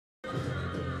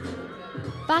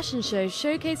Fashion shows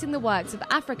showcasing the works of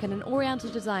African and Oriental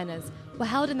designers were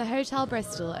held in the Hotel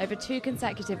Bristol over 2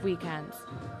 consecutive weekends.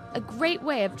 A great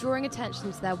way of drawing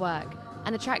attention to their work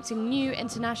and attracting new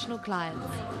international clients.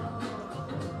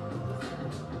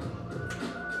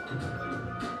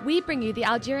 We bring you the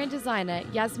Algerian designer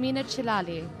Yasmina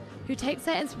Chilali, who takes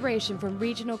her inspiration from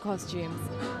regional costumes.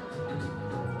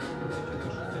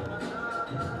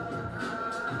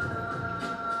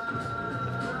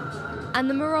 And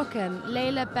the Moroccan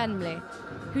Leila Benmli,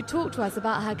 who talked to us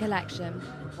about her collection.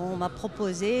 On m'a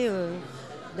proposé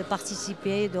de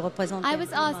participer, de représenter. I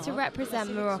was asked to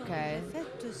represent Morocco. En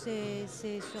fait,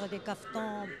 c'est sur des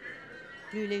caftans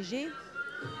plus légers.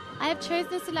 I have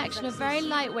chosen a selection of very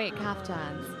lightweight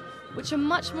kaftans, which are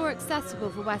much more accessible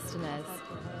for Westerners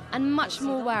and much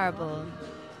more wearable.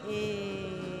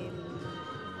 Et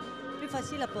plus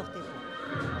facile à porter.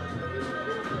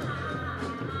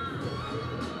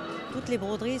 Toutes les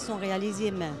broderies sont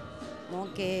réalisées main. Donc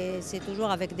c'est toujours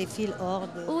avec des fils hors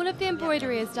de. All of the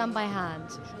embroidery is done by hand,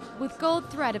 with gold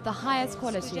thread of the highest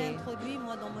quality.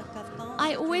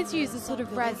 I always use a sort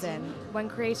of resin when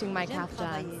creating my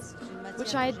kaftans,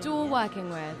 which I adore working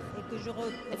with.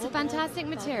 It's a fantastic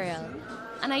material,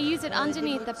 and I use it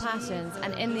underneath the patterns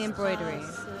and in the embroidery.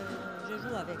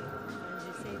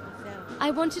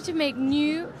 I wanted to make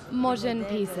new, modern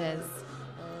pieces.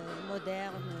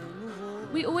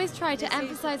 We always try to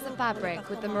emphasize the fabric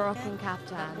with the Moroccan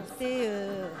kaftans.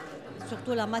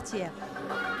 Surtout la matière.